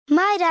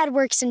My dad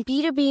works in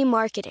B2B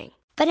marketing,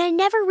 but I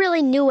never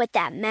really knew what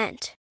that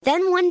meant.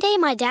 Then one day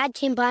my dad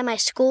came by my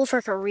school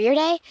for career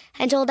day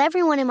and told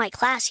everyone in my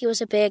class he was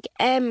a big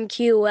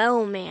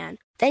MQL man.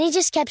 Then he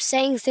just kept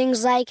saying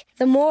things like,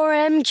 the more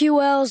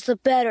MQLs, the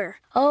better,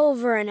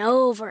 over and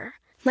over.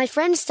 My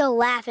friends still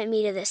laugh at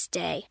me to this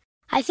day.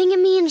 I think it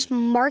means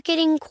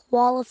marketing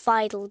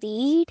qualified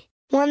lead.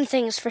 One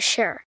thing's for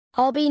sure,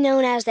 I'll be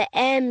known as the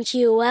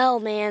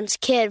MQL man's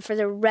kid for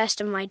the rest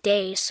of my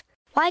days.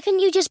 Why couldn't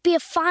you just be a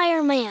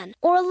fireman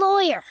or a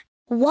lawyer?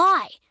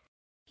 Why?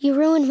 You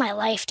ruined my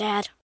life,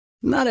 Dad.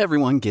 Not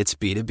everyone gets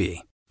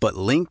B2B, but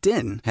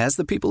LinkedIn has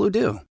the people who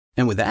do.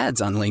 And with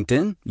ads on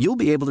LinkedIn, you'll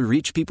be able to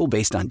reach people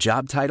based on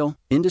job title,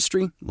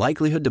 industry,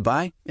 likelihood to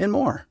buy, and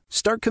more.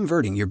 Start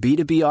converting your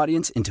B2B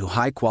audience into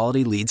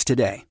high-quality leads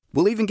today.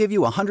 We'll even give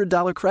you a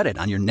 $100 credit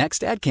on your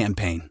next ad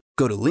campaign.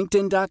 Go to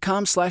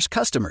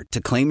linkedin.com/customer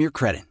to claim your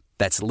credit.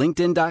 That's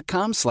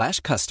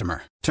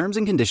linkedin.com/customer. Terms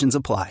and conditions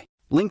apply.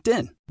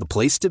 LinkedIn, the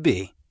place to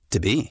be,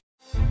 to be.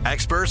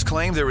 Experts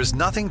claim there is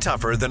nothing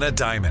tougher than a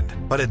diamond.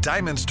 But at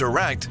Diamonds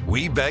Direct,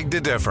 we beg to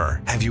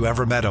differ. Have you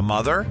ever met a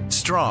mother?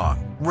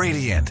 Strong,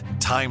 radiant,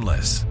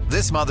 timeless.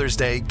 This Mother's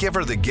Day, give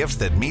her the gift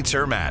that meets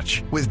her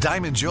match. With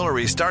diamond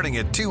jewelry starting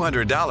at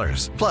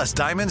 $200. Plus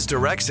Diamonds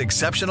Direct's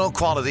exceptional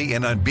quality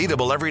and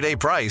unbeatable everyday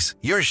price,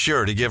 you're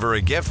sure to give her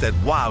a gift that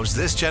wows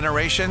this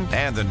generation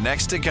and the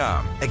next to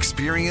come.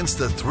 Experience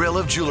the thrill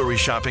of jewelry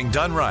shopping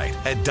done right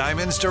at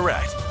Diamonds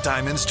Direct.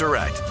 Diamonds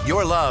Direct.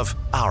 Your love,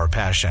 our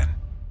passion.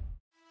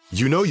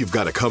 You know you've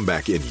got a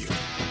comeback in you.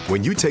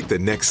 When you take the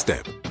next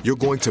step, you're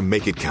going to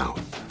make it count.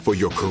 For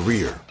your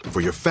career, for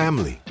your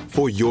family,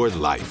 for your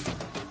life.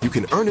 You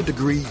can earn a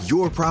degree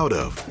you're proud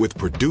of with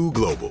Purdue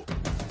Global.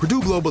 Purdue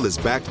Global is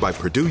backed by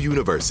Purdue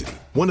University,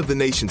 one of the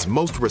nation's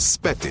most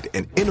respected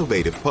and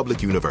innovative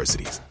public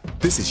universities.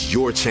 This is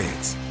your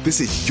chance.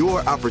 This is your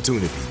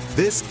opportunity.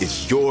 This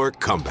is your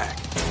comeback.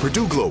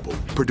 Purdue Global,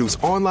 Purdue's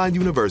online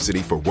university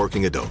for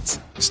working adults.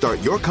 Start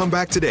your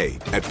comeback today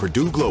at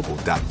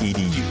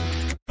purdueglobal.edu.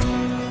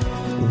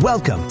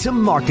 Welcome to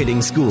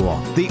Marketing School,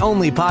 the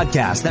only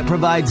podcast that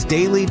provides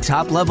daily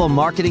top-level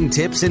marketing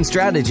tips and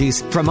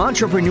strategies from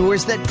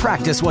entrepreneurs that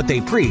practice what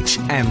they preach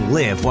and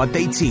live what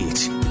they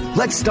teach.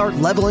 Let's start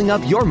leveling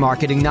up your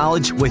marketing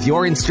knowledge with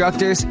your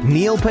instructors,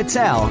 Neil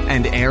Patel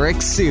and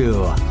Eric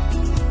Sue.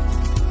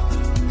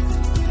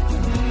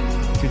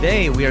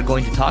 Today, we are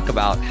going to talk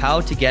about how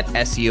to get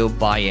SEO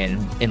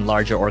buy-in in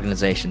larger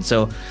organizations.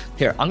 So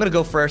here, I'm going to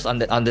go first on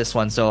this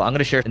one. So I'm going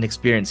to share an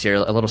experience here,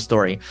 a little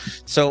story.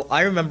 So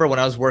I remember when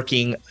I was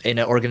working in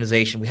an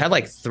organization, we had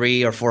like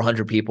 300 or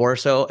 400 people or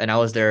so, and I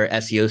was their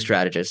SEO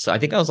strategist. So I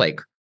think I was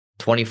like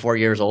 24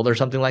 years old or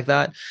something like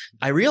that.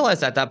 I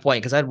realized at that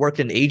point, because I'd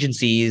worked in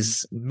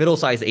agencies,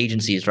 middle-sized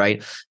agencies,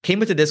 right?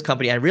 Came into this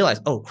company and I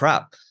realized, oh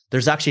crap,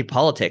 there's actually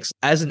politics.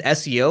 As an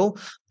SEO,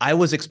 I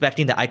was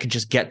expecting that I could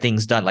just get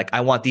things done. Like,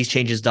 I want these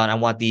changes done. I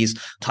want these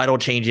title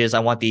changes.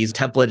 I want these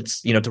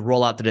templates, to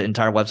roll out to the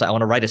entire website. I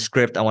want to write a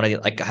script. I want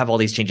to have all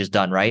these changes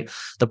done, right?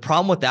 The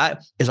problem with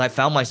that is I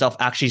found myself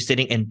actually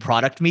sitting in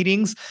product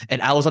meetings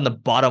and I was on the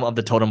bottom of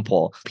the totem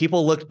pole.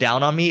 People looked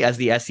down on me as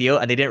the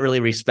SEO and they didn't really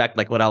respect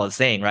what I was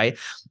saying, right?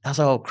 I was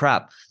like, oh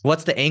crap,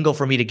 what's the angle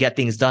for me to get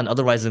things done?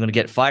 Otherwise I'm going to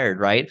get fired,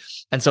 right?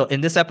 And so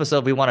in this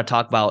episode, we want to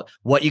talk about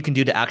what you can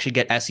do to actually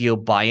get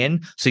SEO buy-in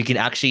so you can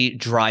actually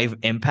drive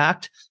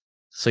impact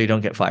so you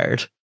don't get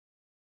fired.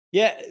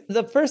 Yeah,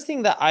 the first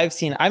thing that I've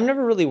seen, I've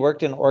never really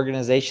worked in an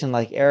organization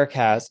like Eric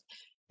has,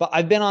 but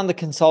I've been on the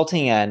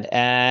consulting end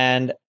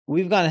and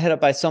we've gotten hit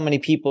up by so many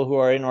people who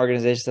are in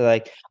organizations that are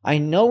like, I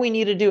know we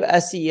need to do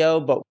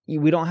SEO, but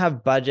we don't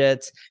have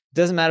budgets. It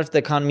doesn't matter if the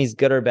economy is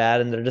good or bad.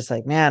 And they're just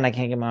like, man, I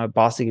can't get my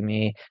boss to give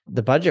me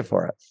the budget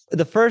for it.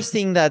 The first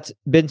thing that's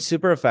been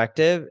super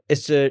effective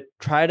is to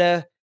try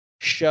to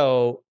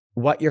show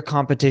what your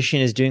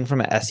competition is doing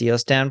from an SEO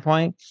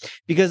standpoint,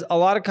 because a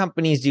lot of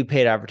companies do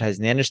paid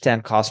advertising. They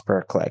understand cost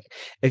per click.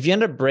 If you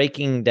end up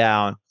breaking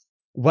down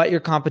what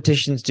your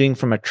competition is doing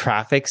from a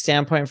traffic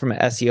standpoint, from an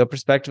SEO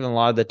perspective, and a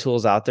lot of the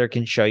tools out there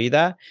can show you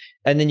that,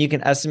 and then you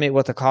can estimate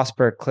what the cost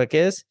per click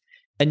is,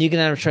 and you can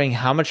end up showing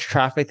how much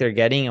traffic they're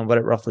getting and what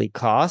it roughly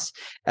costs.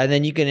 And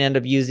then you can end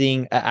up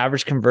using an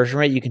average conversion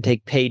rate. You can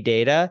take paid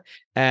data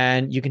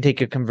and you can take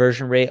your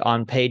conversion rate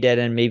on paid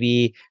data and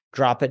maybe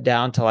drop it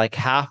down to like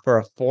half or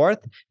a fourth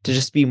to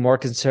just be more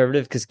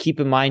conservative. Because keep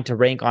in mind, to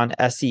rank on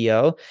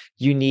SEO,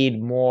 you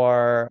need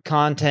more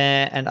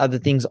content and other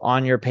things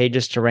on your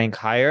pages to rank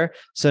higher.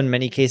 So in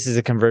many cases,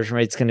 the conversion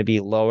rate is going to be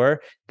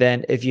lower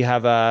than if you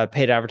have a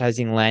paid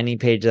advertising landing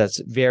page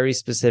that's very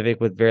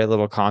specific with very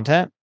little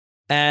content.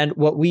 And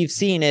what we've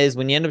seen is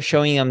when you end up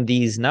showing them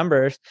these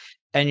numbers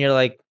and you're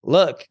like,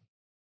 look,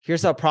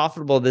 here's how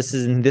profitable this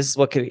is, and this is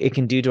what it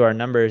can do to our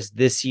numbers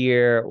this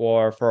year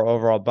or for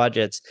overall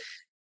budgets,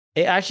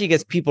 it actually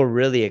gets people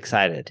really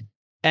excited.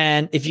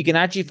 And if you can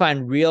actually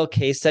find real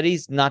case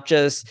studies, not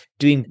just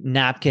doing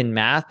napkin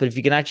math, but if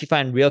you can actually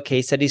find real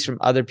case studies from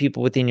other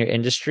people within your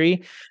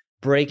industry,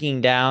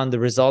 breaking down the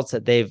results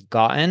that they've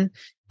gotten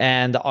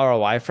and the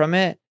ROI from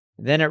it,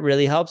 then it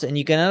really helps. And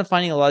you can end up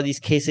finding a lot of these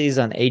case studies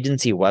on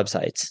agency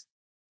websites.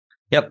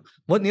 Yep.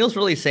 What Neil's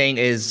really saying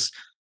is,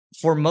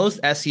 for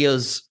most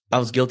SEOs, I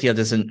was guilty of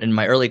this in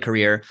my early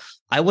career.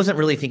 I wasn't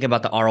really thinking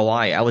about the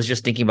ROI. I was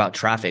just thinking about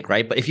traffic,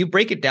 right? But if you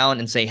break it down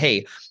and say,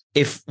 hey,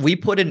 if we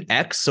put in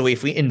X, so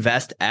if we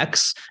invest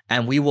X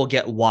and we will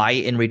get Y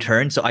in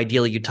return. So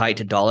ideally you tie it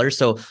to dollars.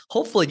 So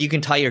hopefully you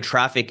can tie your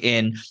traffic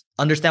in,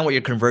 understand what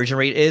your conversion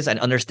rate is and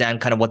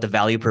understand kind of what the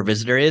value per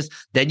visitor is.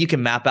 Then you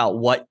can map out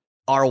what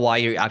ROI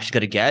you're actually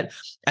going to get.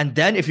 And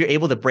then if you're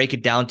able to break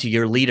it down to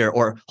your leader,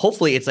 or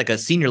hopefully it's like a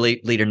senior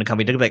leader in the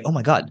company, they're like, oh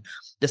my God,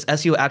 this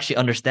SEO actually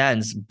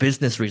understands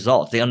business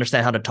results. They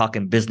understand how to talk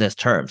in business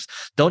terms.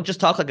 Don't just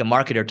talk like a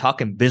marketer, talk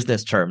in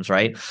business terms,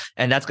 right?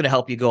 And that's going to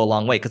help you go a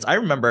long way. Because I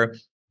remember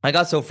I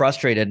got so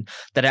frustrated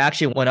that I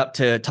actually went up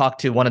to talk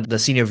to one of the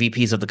senior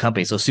VPs of the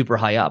company, so super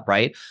high up,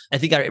 right? I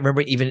think I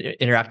remember even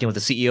interacting with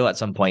the CEO at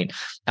some point.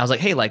 I was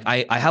like, hey, like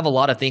I have a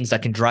lot of things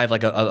that can drive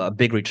like a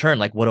big return.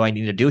 Like, what do I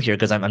need to do here?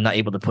 Because I'm not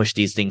able to push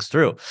these things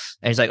through.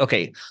 And he's like,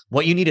 okay,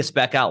 what you need to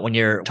spec out when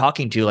you're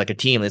talking to like a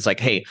team is like,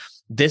 hey,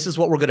 this is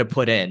what we're going to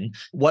put in,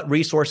 what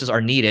resources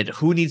are needed,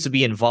 who needs to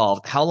be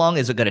involved, how long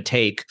is it going to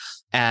take,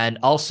 and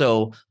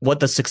also what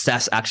does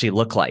success actually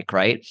look like,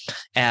 right?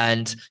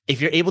 And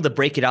if you're able to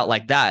break it out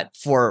like that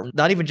for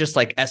not even just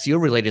like SEO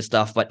related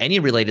stuff, but any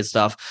related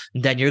stuff,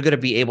 then you're going to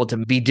be able to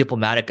be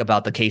diplomatic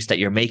about the case that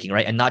you're making,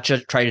 right? And not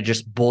just try to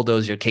just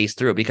bulldoze your case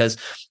through. Because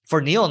for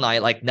Neil and I,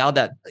 like now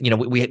that, you know,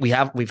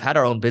 we've had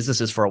our own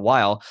businesses for a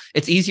while,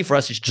 it's easy for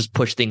us to just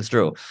push things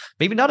through.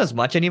 Maybe not as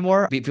much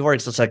anymore. Before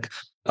it's just like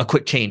a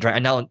quick change, right?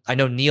 I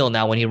know Neil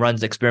now, when he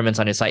runs experiments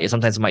on his site,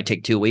 sometimes it might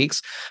take 2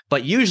 weeks,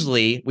 but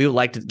usually we would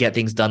like to get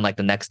things done like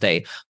the next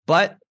day.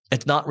 But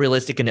it's not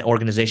realistic in an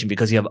organization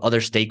because you have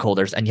other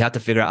stakeholders and you have to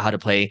figure out how to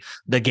play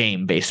the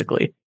game,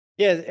 basically.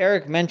 Yeah, as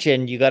Eric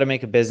mentioned, you got to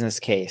make a business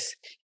case.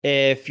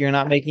 If you're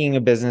not making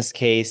a business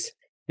case,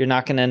 you're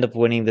not going to end up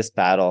winning this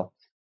battle.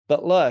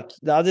 But look,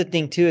 the other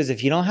thing too is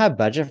if you don't have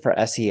budget for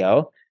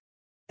SEO,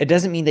 it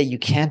doesn't mean that you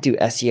can't do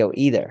SEO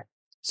either.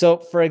 So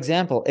for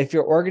example, if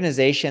your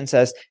organization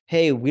says,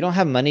 hey, we don't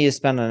have money to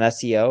spend on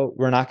SEO,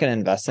 we're not going to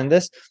invest in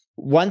this.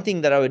 One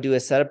thing that I would do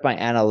is set up my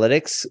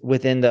analytics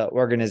within the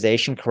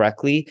organization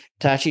correctly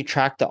to actually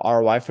track the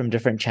ROI from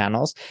different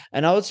channels.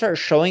 And I would start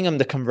showing them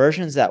the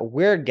conversions that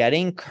we're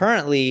getting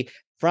currently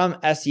from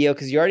SEO,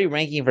 because you're already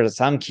ranking for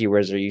some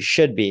keywords, or you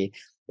should be,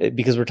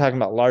 because we're talking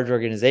about large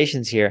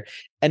organizations here.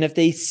 And if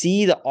they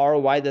see the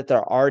ROI that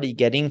they're already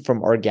getting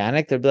from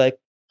organic, they'll be like,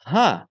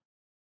 huh,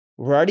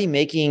 we're already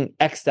making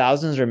X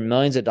thousands or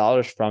millions of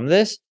dollars from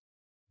this.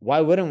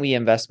 Why wouldn't we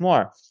invest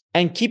more?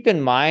 And keep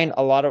in mind,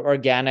 a lot of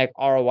organic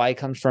ROI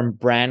comes from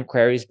brand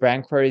queries.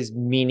 Brand queries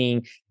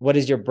meaning what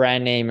is your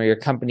brand name or your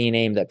company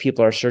name that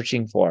people are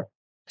searching for.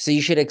 So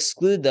you should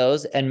exclude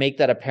those and make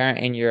that apparent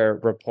in your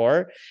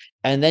report.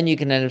 And then you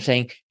can end up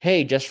saying,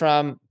 hey, just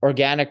from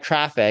organic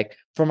traffic,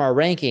 from our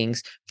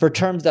rankings, for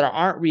terms that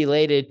aren't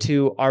related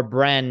to our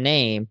brand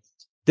name,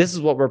 this is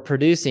what we're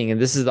producing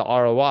and this is the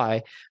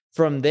ROI.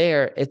 From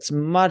there, it's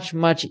much,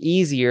 much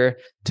easier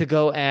to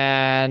go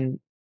and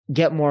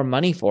get more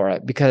money for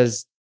it,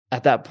 because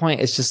at that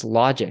point, it's just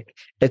logic.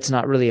 It's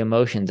not really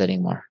emotions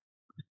anymore.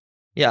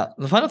 Yeah.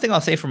 The final thing I'll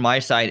say from my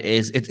side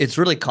is it's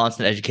really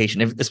constant education,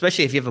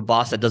 especially if you have a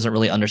boss that doesn't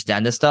really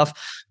understand this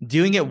stuff.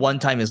 Doing it one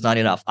time is not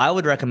enough. I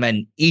would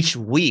recommend each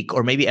week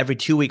or maybe every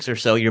 2 weeks or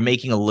so, you're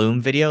making a Loom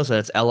video. So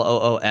that's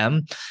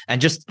LOOM,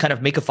 and just kind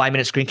of make a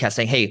 5-minute screencast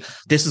saying, hey,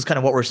 this is kind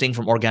of what we're seeing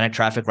from organic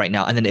traffic right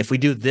now. And then if we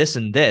do this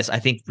and this, I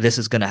think this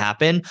is going to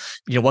happen.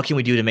 You know, what can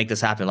we do to make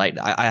this happen? Like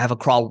I have a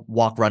crawl,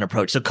 walk, run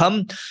approach. So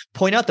come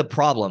point out the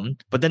problem,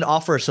 but then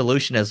offer a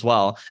solution as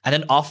well. And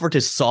then offer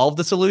to solve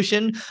the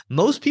solution.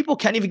 Most people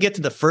can't even get to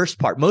the first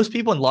part. Most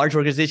people in large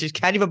organizations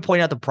can't even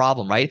point out the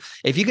problem, right?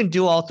 If you can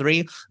do all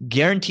three,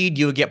 guaranteed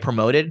you will get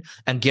promoted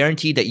and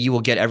guaranteed that you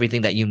will get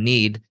everything that you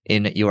need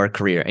in your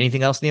career.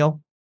 Anything else, Neil?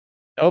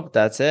 Nope,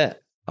 that's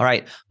it. All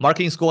right.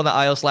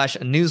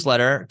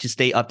 marketingschool.io/newsletter to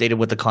stay updated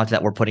with the content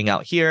that we're putting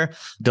out here.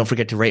 Don't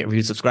forget to rate,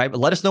 review, subscribe.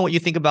 Let us know what you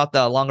think about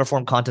the longer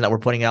form content that we're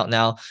putting out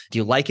now. Do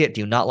you like it? Do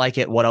you not like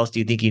it? What else do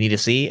you think you need to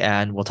see?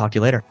 And we'll talk to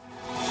you later.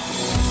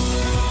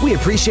 We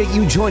appreciate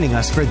you joining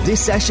us for this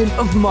session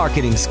of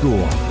Marketing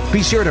School.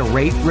 Be sure to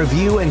rate,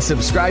 review, and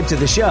subscribe to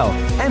the show,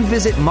 and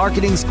visit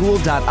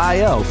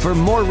marketingschool.io for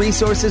more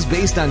resources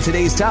based on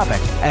today's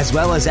topic, as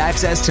well as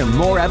access to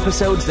more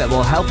episodes that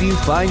will help you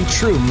find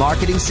true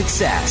marketing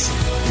success.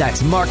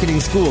 That's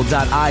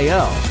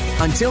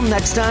marketingschool.io. Until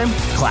next time,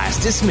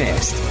 class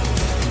dismissed.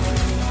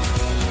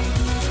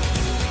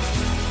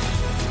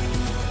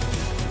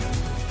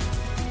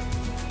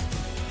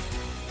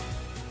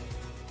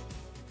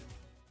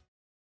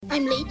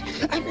 I'm late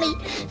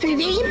for a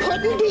very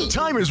important date.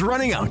 Time is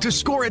running out to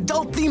score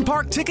adult theme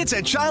park tickets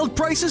at child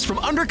prices from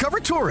Undercover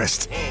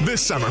Tourist.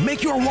 This summer,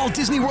 make your Walt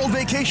Disney World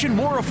vacation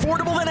more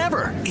affordable than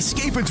ever.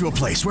 Escape into a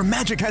place where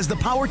magic has the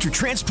power to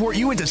transport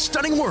you into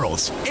stunning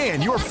worlds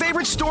and your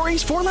favorite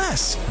stories for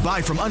less.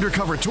 Buy from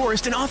Undercover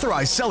Tourist, an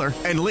authorized seller,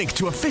 and link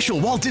to official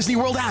Walt Disney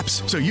World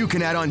apps so you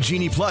can add on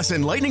Genie Plus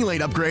and Lightning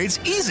Lane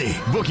upgrades easy.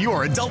 Book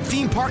your adult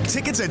theme park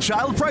tickets at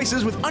child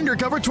prices with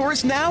Undercover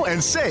Tourist now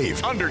and save.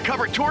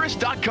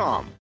 UndercoverTourist.com.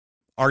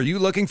 Are you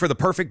looking for the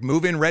perfect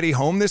move-in ready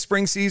home this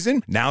spring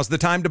season? Now's the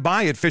time to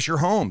buy at Fisher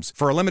Homes.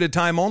 For a limited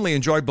time only,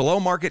 enjoy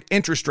below-market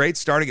interest rates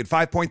starting at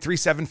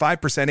 5.375%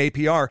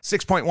 APR,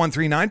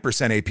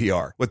 6.139%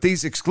 APR. With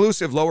these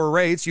exclusive lower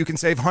rates, you can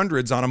save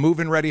hundreds on a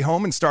move-in ready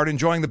home and start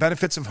enjoying the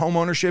benefits of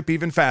homeownership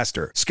even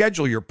faster.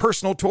 Schedule your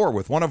personal tour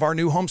with one of our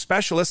new home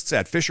specialists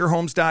at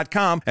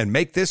FisherHomes.com and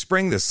make this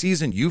spring the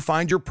season you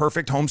find your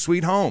perfect home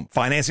sweet home.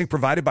 Financing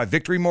provided by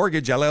Victory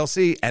Mortgage,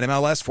 LLC,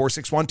 NMLS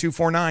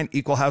 461249,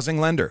 Equal Housing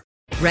Lender.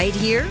 Right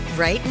here,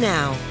 right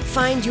now.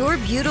 Find your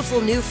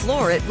beautiful new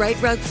floor at Right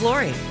Rug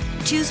Flooring.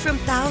 Choose from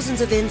thousands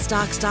of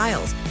in-stock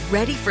styles,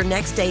 ready for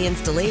next day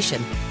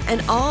installation,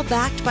 and all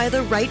backed by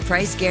the right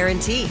price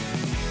guarantee.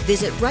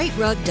 Visit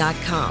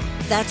rightrug.com.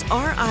 That's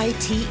RITERUG.com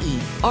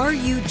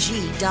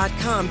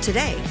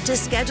today to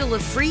schedule a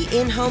free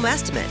in-home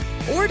estimate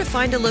or to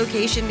find a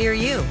location near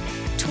you.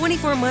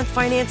 24-month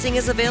financing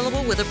is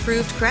available with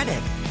approved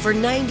credit. For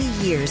 90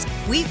 years,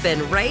 we've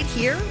been right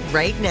here,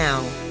 right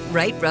now.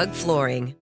 Right Rug Flooring.